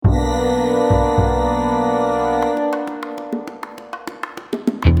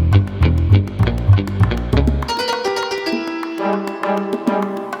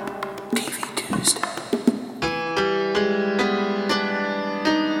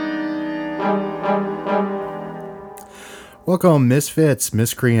Welcome, misfits,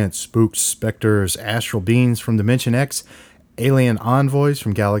 miscreants, spooks, specters, astral beings from Dimension X, alien envoys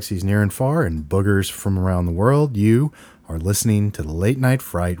from galaxies near and far, and boogers from around the world. You are listening to the Late Night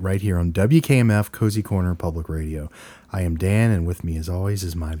Fright right here on WKMF Cozy Corner Public Radio. I am Dan, and with me as always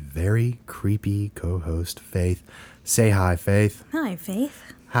is my very creepy co-host, Faith. Say hi, Faith. Hi, Faith.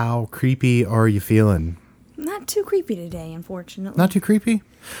 How creepy are you feeling? Not too creepy today, unfortunately. Not too creepy?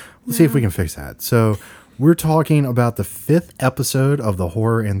 Let's see if we can fix that. So, we're talking about the 5th episode of the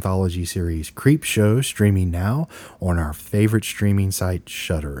horror anthology series Creepshow, streaming now on our favorite streaming site,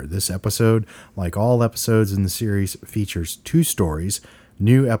 Shudder. This episode, like all episodes in the series, features 2 stories.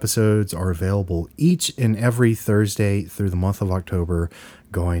 New episodes are available each and every Thursday through the month of October,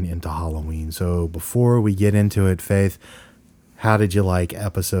 going into Halloween. So before we get into it, Faith, how did you like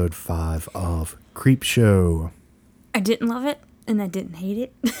episode 5 of Creepshow? I didn't love it, and I didn't hate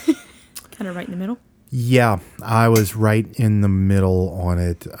it. Kind of right in the middle. Yeah, I was right in the middle on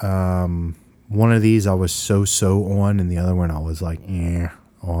it. One of these I was so on, and the other one I was like,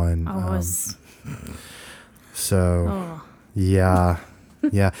 on. Yeah.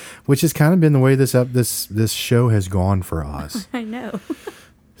 Yeah, which has kind of been the way this show has gone for us. I know.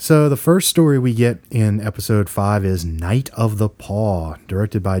 So the first story we get in episode 5 is Night of the Paw,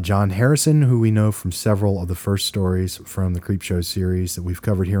 directed by John Harrison, who we know from several of the first stories from the Creepshow series that we've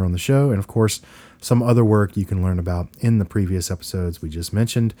covered here on the show, and of course some other work you can learn about in the previous episodes we just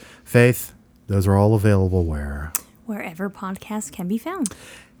mentioned. Faith, those are all available where? Wherever podcasts can be found.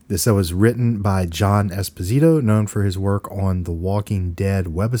 This was written by John Esposito, known for his work on The Walking Dead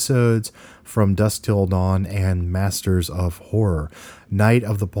webisodes, From Dusk Till Dawn, and Masters of Horror. Night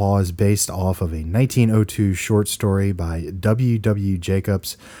of the Paw is based off of a 1902 short story by W.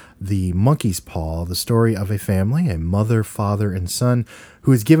 Jacobs, The Monkey's Paw, the story of a family, a mother, father, and son,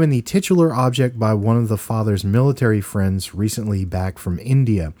 who is given the titular object by one of the father's military friends recently back from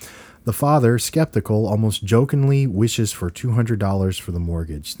India. The father, skeptical, almost jokingly wishes for $200 for the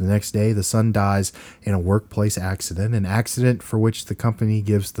mortgage. The next day, the son dies in a workplace accident, an accident for which the company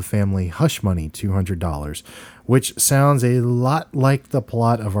gives the family hush money, $200, which sounds a lot like the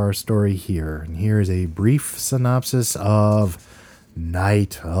plot of our story here. And here is a brief synopsis of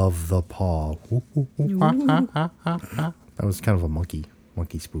Night of the Paw. That was kind of a monkey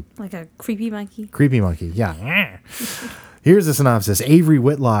spook. Like a creepy monkey? Creepy monkey, yeah. Here's the synopsis. Avery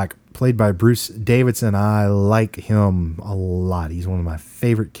Whitlock, played by Bruce Davidson. I like him a lot. He's one of my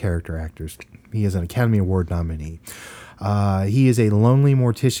favorite character actors. He is an Academy Award nominee. He is a lonely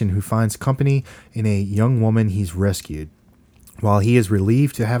mortician who finds company in a young woman he's rescued. While he is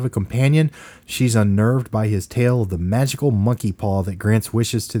relieved to have a companion, she's unnerved by his tale of the magical monkey paw that grants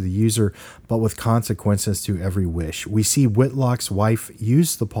wishes to the user, but with consequences to every wish. We see Whitlock's wife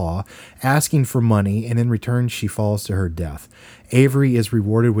use the paw, asking for money, and in return she falls to her death. Avery is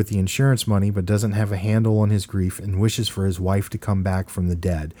rewarded with the insurance money, but doesn't have a handle on his grief and wishes for his wife to come back from the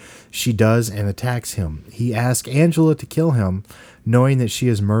dead. She does and attacks him. He asks Angela to kill him, knowing that she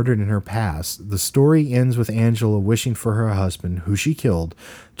is murdered in her past. The story ends with Angela wishing for her husband, who she killed,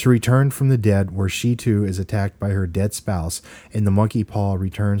 to return from the dead, where she too is attacked by her dead spouse, and the monkey paw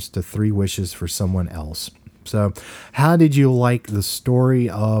returns to 3 wishes for someone else. So, how did you like the story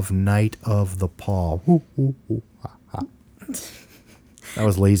of Night of the Paw? That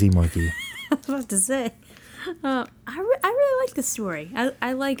was Lazy Monkey. I was about to say. I really like the story.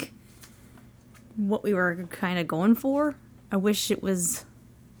 I like what we were kind of going for. I wish it wasn't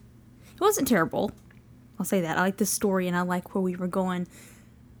terrible. I'll say that. I like the story and I like where we were going.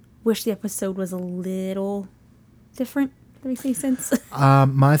 Wish the episode was a little different. That makes any sense?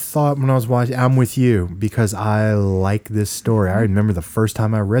 My thought when I was watching, I'm with you because I like this story. I remember the first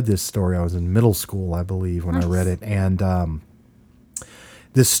time I read this story, I was in middle school, I believe, when I read it. And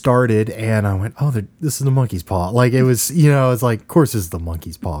this started and I went, oh, this is the monkey's paw. Like it was, it's like, of course it's the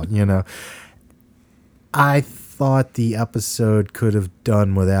monkey's paw, I thought the episode could have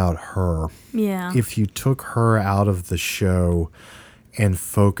done without her. Yeah. If you took her out of the show and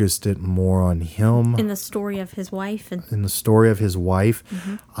focused it more on him. In the story of his wife.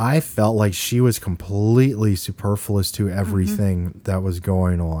 Mm-hmm. I felt like she was completely superfluous to everything that was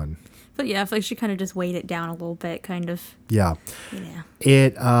going on. But yeah, I feel like she kind of just weighed it down a little bit, kind of. Yeah. Yeah.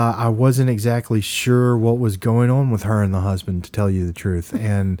 I wasn't exactly sure what was going on with her and the husband, to tell you the truth.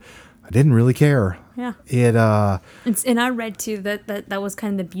 And I didn't really care. Yeah. And I read too that was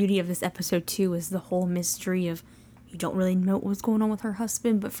kind of the beauty of this episode too, is the whole mystery of you don't really know what was going on with her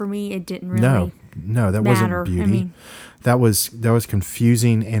husband, but for me it didn't really No, that matter. wasn't beauty. That was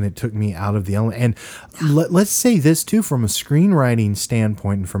confusing, and it took me out of the element. And let's say this too, from a screenwriting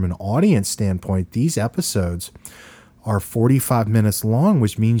standpoint and from an audience standpoint, these episodes are 45 minutes long,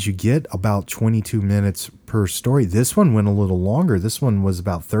 which means you get about 22 minutes per story. This one went a little longer. This one was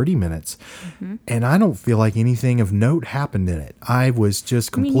about 30 minutes. And I don't feel like anything of note happened in it. I was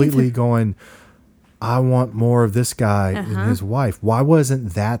just completely going, I want more of this guy and his wife. Why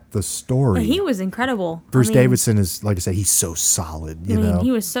wasn't that the story? He was incredible. Bruce Davidson is, like I said, he's so solid. You know, he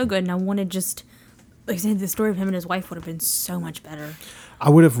was so good, and I wanted just, like I said, the story of him and his wife would have been so much better. I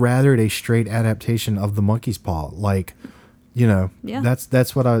would have rathered a straight adaptation of The Monkey's Paw. Like, you know,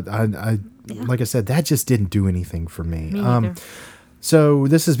 that's what I like I said, that just didn't do anything for me. Me neither. So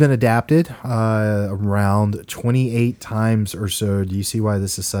this has been adapted around 28 times or so. Do you see why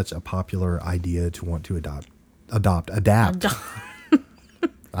this is such a popular idea to want to adapt? Adapt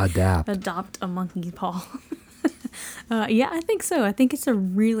A monkey's paw. Yeah, I think so. I think it's a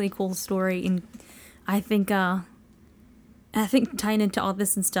really cool story, and I think tying into all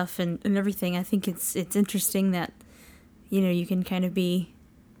this and stuff and everything, I think it's interesting that, you know, you can kind of be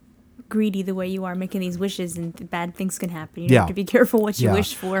greedy the way you are, making these wishes, and bad things can happen. You have to be careful what you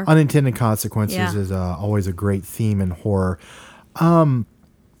wish for. Unintended consequences is always a great theme in horror. You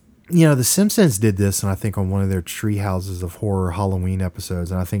know, The Simpsons did this, and I think on one of their Treehouses of Horror Halloween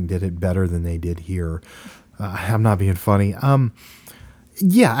episodes, and I think did it better than they did here. I'm not being funny.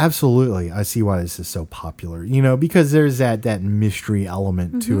 Yeah, absolutely. I see why this is so popular, you know, because there's that mystery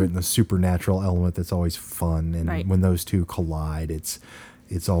element to it, and the supernatural element that's always fun. And when those two collide, it's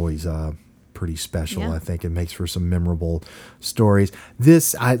always pretty special. I think it makes for some memorable stories.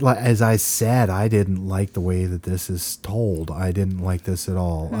 This, as I said, I didn't like the way that this is told. I didn't like this at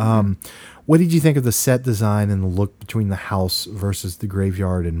all. What did you think of the set design and the look between the house versus the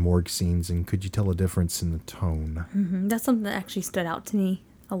graveyard and morgue scenes? And could you tell a difference in the tone? That's something that actually stood out to me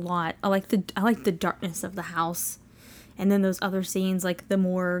a lot. I like the darkness of the house, and then those other scenes like the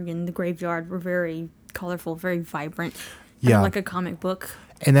morgue and the graveyard were very colorful, very vibrant. Kind of like a comic book.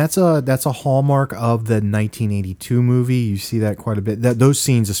 And that's a hallmark of the 1982 movie. You see that quite a bit. Those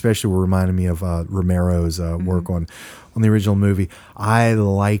scenes especially were reminding me of Romero's work on the original movie. I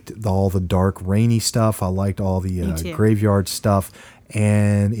liked all the dark, rainy stuff. I liked all the graveyard stuff.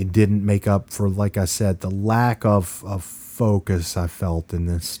 And it didn't make up for, like I said, the lack of focus I felt in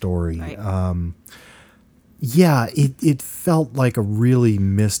this story. Right. It felt like a really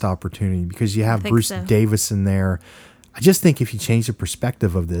missed opportunity because you have Bruce Davison there. I just think if you change the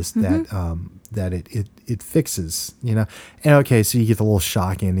perspective of this, that it fixes, you know. And okay, so you get the little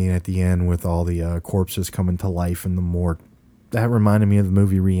shock ending at the end with all the corpses coming to life in the morgue. That reminded me of the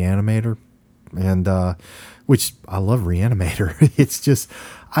movie Reanimator, and which I love Reanimator. It's just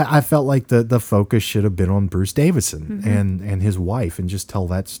I felt like the focus should have been on Bruce Davison and his wife, and just tell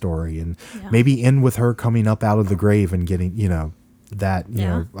that story, and maybe end with her coming up out of the grave and getting, you know, that, you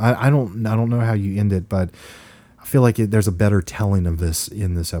know, I don't know how you end it, but I feel like there's a better telling of this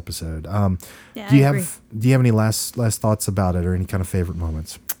in this episode. Do you have any last thoughts about it, or any kind of favorite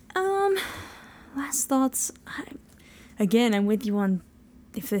moments? Last thoughts. Again, I'm with you on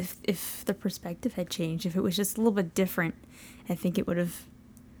if the perspective had changed, if it was just a little bit different, I think it would have,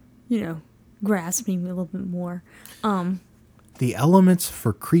 you know, grasped me a little bit more. The elements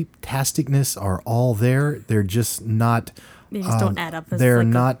for creep-tasticness are all there. They're just not. They just don't add up. They're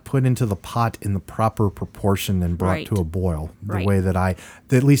not put into the pot in the proper proportion and brought to a boil the way that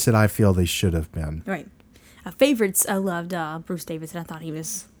at least I feel they should have been. Right. Favorites, I loved Bruce Davidson. I thought he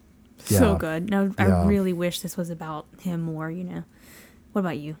was so good. Now, I really wish this was about him more, you know. What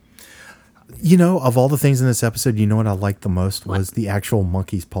about you? You know, of all the things in this episode, you know what I liked the most was the actual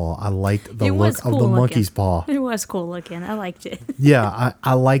monkey's paw. I liked the look of the monkey's paw. It was cool looking. I liked it. Yeah,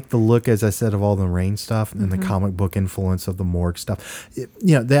 I liked the look, as I said, of all the rain stuff and the comic book influence of the morgue stuff. You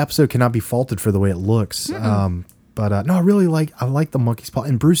know, the episode cannot be faulted for the way it looks. But no, I like the monkey's paw.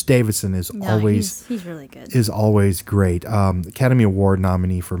 And Bruce Davison is always he's really good. Is always great. Academy Award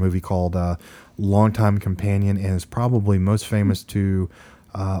nominee for a movie called Longtime Companion, and is probably most famous to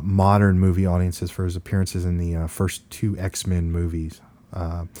modern movie audiences for his appearances in the first two X-Men movies.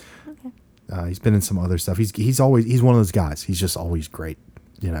 He's been in some other stuff. He's one of those guys. He's just always great,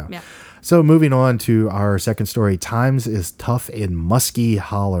 you know. Yeah. So moving on to our second story, Times is Tough in Musky,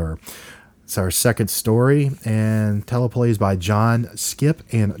 Holler. It's our second story, and teleplays by John Skip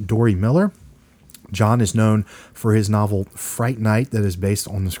and Dory Miller. John is known for his novel Fright Night that is based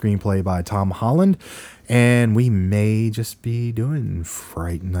on the screenplay by Tom Holland. And we may just be doing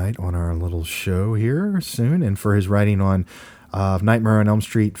Fright Night on our little show here soon. And for his writing on Nightmare on Elm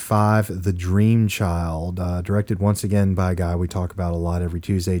Street 5, The Dream Child, directed once again by a guy we talk about a lot every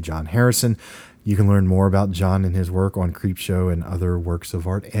Tuesday, John Harrison. You can learn more about John and his work on Creepshow and other works of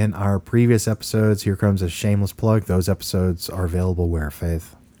art in our previous episodes. Here comes a shameless plug. Those episodes are available where,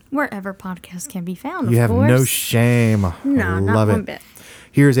 Faith? Wherever podcasts can be found, You of have course. no shame. No, not Love one it. bit.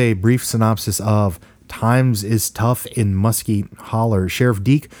 Here's a brief synopsis of Times is Tough in Musky, Holler. Sheriff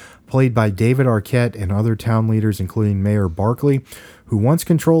Deke, played by David Arquette, and other town leaders, including Mayor Barkley, who once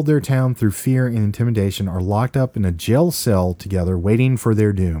controlled their town through fear and intimidation, are locked up in a jail cell together, waiting for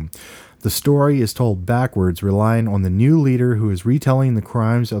their doom. The story is told backwards, relying on the new leader who is retelling the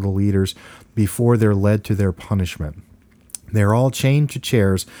crimes of the leaders before they're led to their punishment. They're all chained to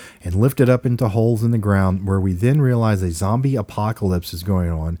chairs and lifted up into holes in the ground, where we then realize a zombie apocalypse is going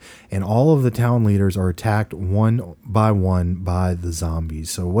on, and all of the town leaders are attacked one by the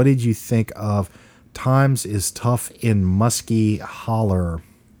zombies. So what did you think of Times is Tough in Musky, Holler?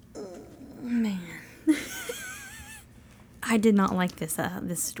 Man. I did not like this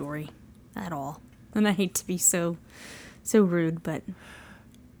story at all. And I hate to be so rude, but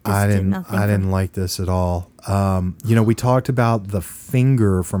I didn't like this at all. We talked about the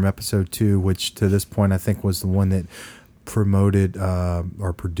finger from episode 2, which to this point I think was the one that promoted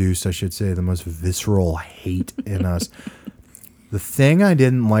or produced, I should say, the most visceral hate in us. The thing I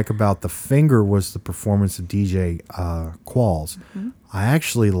didn't like about the finger was the performance of DJ Qualls. Mm-hmm. I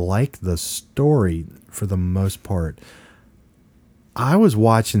actually like the story for the most part. I was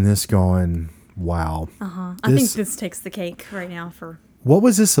watching this going, wow. I think this takes the cake right now for... What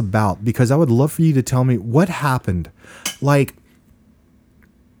was this about? Because I would love for you to tell me what happened. Like,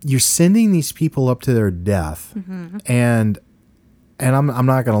 you're sending these people up to their death, mm-hmm. and I'm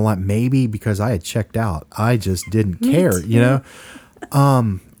not gonna lie. Maybe because I had checked out, I just didn't care. You know,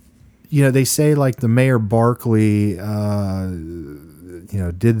 they say like the Mayor Barkley,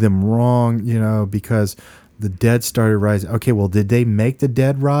 did them wrong. Because the dead started rising. Okay, well, did they make the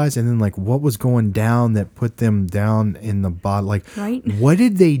dead rise? And then, like, what was going down that put them down in the body? Like, right? What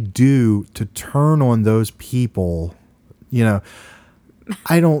did they do to turn on those people?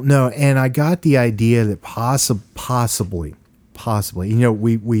 I don't know. And I got the idea that possibly,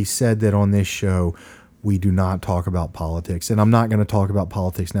 we said that on this show, we do not talk about politics. And I'm not going to talk about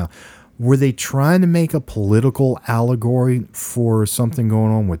politics now. Were they trying to make a political allegory for something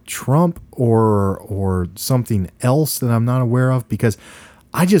going on with Trump or something else that I'm not aware of? Because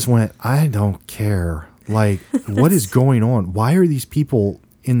I just went, I don't care. Like, what is going on? Why are these people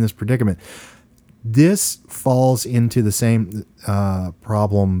in this predicament? This falls into the same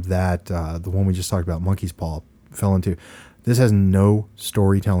problem that the one we just talked about, Monkey's Paw, fell into. This has no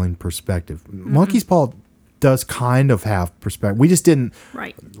storytelling perspective. Mm-hmm. Monkey's Paw does kind of have perspective. We just didn't,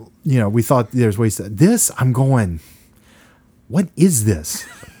 right? We thought there's ways to this. I'm going, what is this?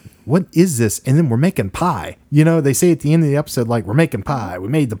 What is this? And then we're making pie. They say at the end of the episode, like, we're making pie. We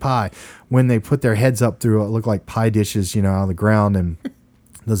made the pie. When they put their heads up through what look like pie dishes, out of the ground, and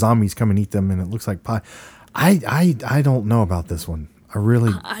the zombies come and eat them, and it looks like pie. I don't know about this one. I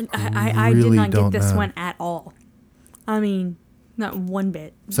really did not get this one at all. I mean, not one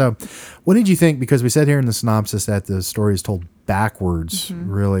bit. So, what did you think? Because we said here in the synopsis that the story is told backwards, mm-hmm.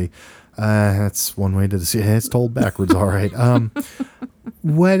 really. That's one way to see it. It's told backwards, all right.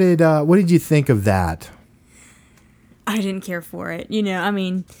 What did you think of that? I didn't care for it. I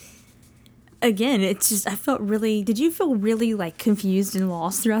mean, again, it's just, I felt really, did you feel really like confused and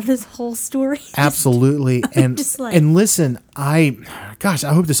lost throughout this whole story? Absolutely. And listen, I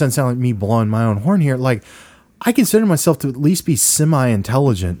hope this doesn't sound like me blowing my own horn here. Like, I consider myself to at least be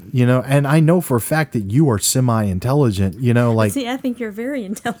semi-intelligent, and I know for a fact that you are semi-intelligent, like... See, I think you're very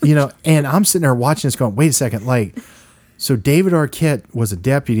intelligent. And I'm sitting there watching this going, wait a second, like, so David Arquette was a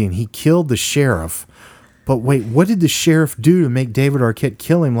deputy and he killed the sheriff, but wait, what did the sheriff do to make David Arquette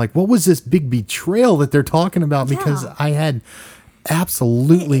kill him? Like, what was this big betrayal that they're talking about? Yeah. Because I had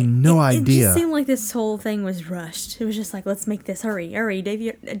absolutely no idea. It just seemed like this whole thing was rushed. It was just like, let's make this, hurry.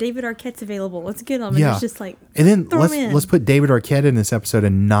 David Arquette's available. Let's get him. Yeah. And it's just like, and then let's put David Arquette in this episode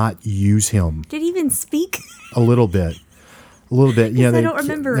and not use him. Did he even speak? A little bit. I don't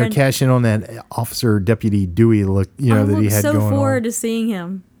remember. They're cashing on that Officer Deputy Dewey look, that he had going on. I looked so forward to seeing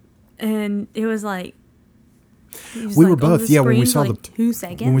him, and it was like, we were both, when we saw for like 2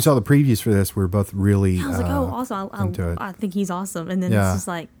 seconds. When we saw the previews for this, we were both really. I was like, oh, awesome! I think he's awesome, and then it's just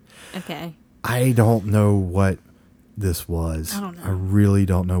like, okay. I don't know what this was. I don't know. I really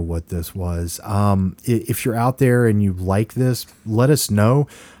don't know what this was. If you're out there and you like this, let us know,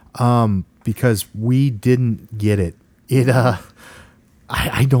 because we didn't get it.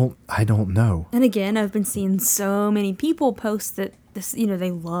 I don't know. And again, I've been seeing so many people post that this,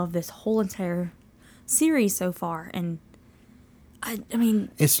 they love this whole entire series so far, and I mean,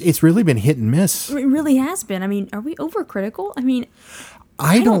 It's really been hit and miss. it really has been. I mean, are we overcritical? I mean,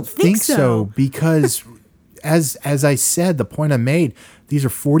 I don't think so. so because, as I said, the point I made, these are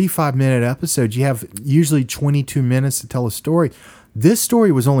 45-minute episodes. You have usually 22 minutes to tell a story. This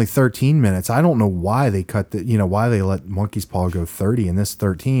story was only 13 minutes. I don't know why they why they let Monkey's Paw go 30 and this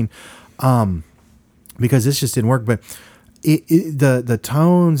 13, because this just didn't work. But the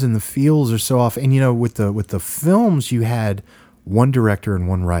tones and the feels are so off. And with the films, you had one director and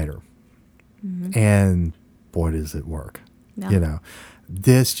one writer, and boy, does it work. No.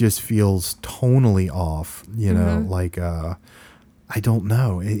 This just feels tonally off. Like I don't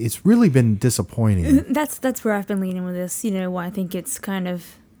know. It's really been disappointing. That's where I've been leaning with this. Why I think it's kind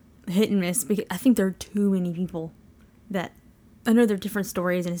of hit and miss. Because I think there are too many people that I know they're different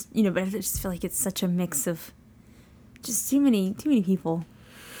stories, and it's, but I just feel like it's such a mix of just too many people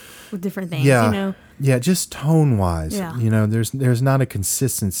with different things. Yeah, just tone wise. Yeah. There's not a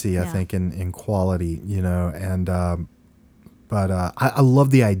consistency, I think, in quality. But I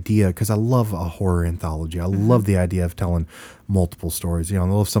love the idea because I love a horror anthology. I love the idea of telling multiple stories. I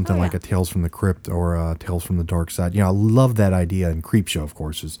love something like a Tales from the Crypt or Tales from the Dark Side. I love that idea. And Creepshow, of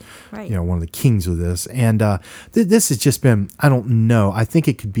course, is one of the kings of this. And this has just been, I don't know. I think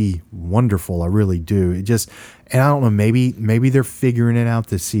it could be wonderful. I really do. And I don't know. Maybe they're figuring it out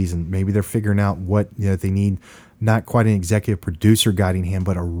this season. Maybe they're figuring out what they need. Not quite an executive producer guiding hand,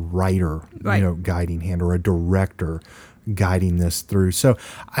 but a writer, guiding hand, or a director guiding this through. So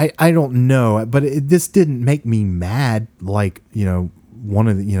I don't know, but this didn't make me mad. Like, one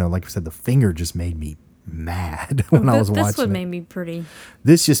of the, like I said, the finger just made me mad when I was watching That's what it. made me pretty.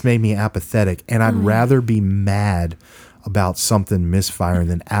 This just made me apathetic, and I'd rather be mad about something misfiring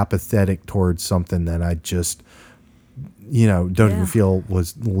than apathetic towards something that I just, don't even feel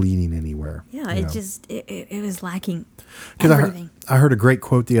was leading anywhere. Yeah, it was lacking Because everything. I heard a great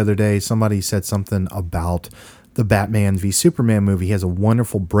quote the other day. Somebody said something about the Batman v Superman movie. He has a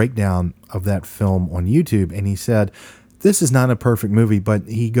wonderful breakdown of that film on YouTube, and he said, this is not a perfect movie, but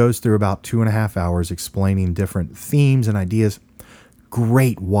he goes through about 2.5 hours explaining different themes and ideas.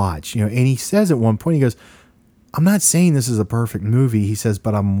 Great watch. And he says at one point, he goes, I'm not saying this is a perfect movie, he says,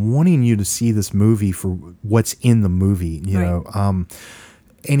 but I'm wanting you to see this movie for what's in the movie, And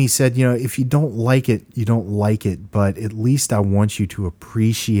he said, if you don't like it, you don't like it, but at least I want you to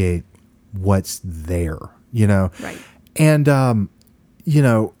appreciate what's there. Right. And,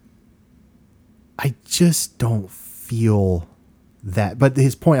 I just don't feel that. But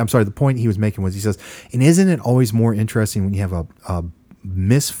the point he was making was, he says, and isn't it always more interesting when you have a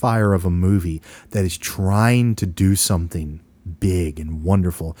misfire of a movie that is trying to do something big and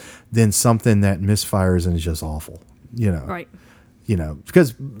wonderful than something that misfires and is just awful, Right.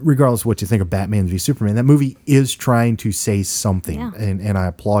 Because regardless of what you think of Batman v Superman, that movie is trying to say something, and I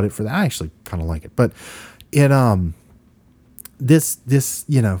applaud it for that. I actually kind of like it, but this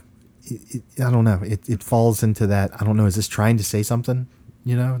I don't know. It falls into that. I don't know. Is this trying to say something?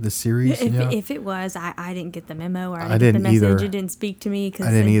 This series. If it was, I didn't get the memo, or I didn't get the message. either. It didn't speak to me. Cause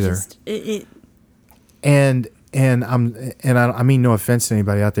I didn't either. And I mean no offense to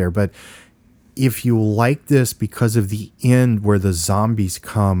anybody out there, but if you like this because of the end where the zombies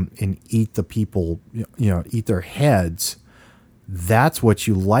come and eat the people, eat their heads, that's what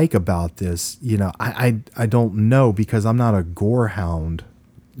you like about this. I don't know, because I'm not a gore hound,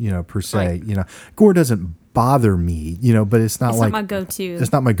 per se. Right. Gore doesn't bother me, but it's not not my go-to.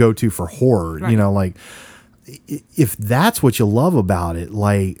 It's not my go-to for horror. Right. Like if that's what you love about it,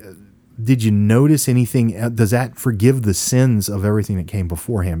 like, did you notice anything? Does that forgive the sins of everything that came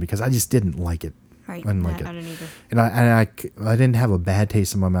beforehand? Because I just didn't like it. Right. I didn't like it. I didn't either. And I didn't have a bad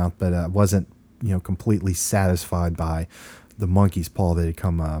taste in my mouth, but I wasn't, completely satisfied by the Monkey's Paw that had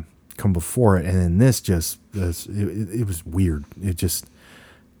come before it. And then this it was weird. It just,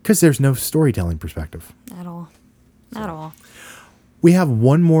 because there's no storytelling perspective. At all. At all. We have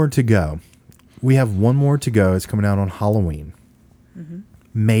one more to go. It's coming out on Halloween. Mm-hmm.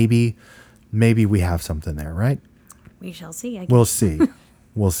 Maybe we have something there, right? We shall see. I guess. We'll see.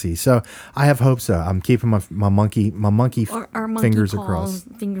 We'll see. So I have hope. So I'm keeping my monkey our monkey fingers paws, across.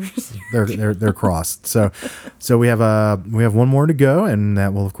 Fingers. They're crossed. So we have one more to go, and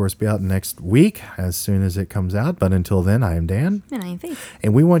that will of course be out next week as soon as it comes out. But until then, I am Dan, And I am Faith.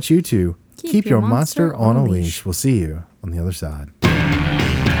 and we want you to keep your monster on a leash. We'll see you on the other side.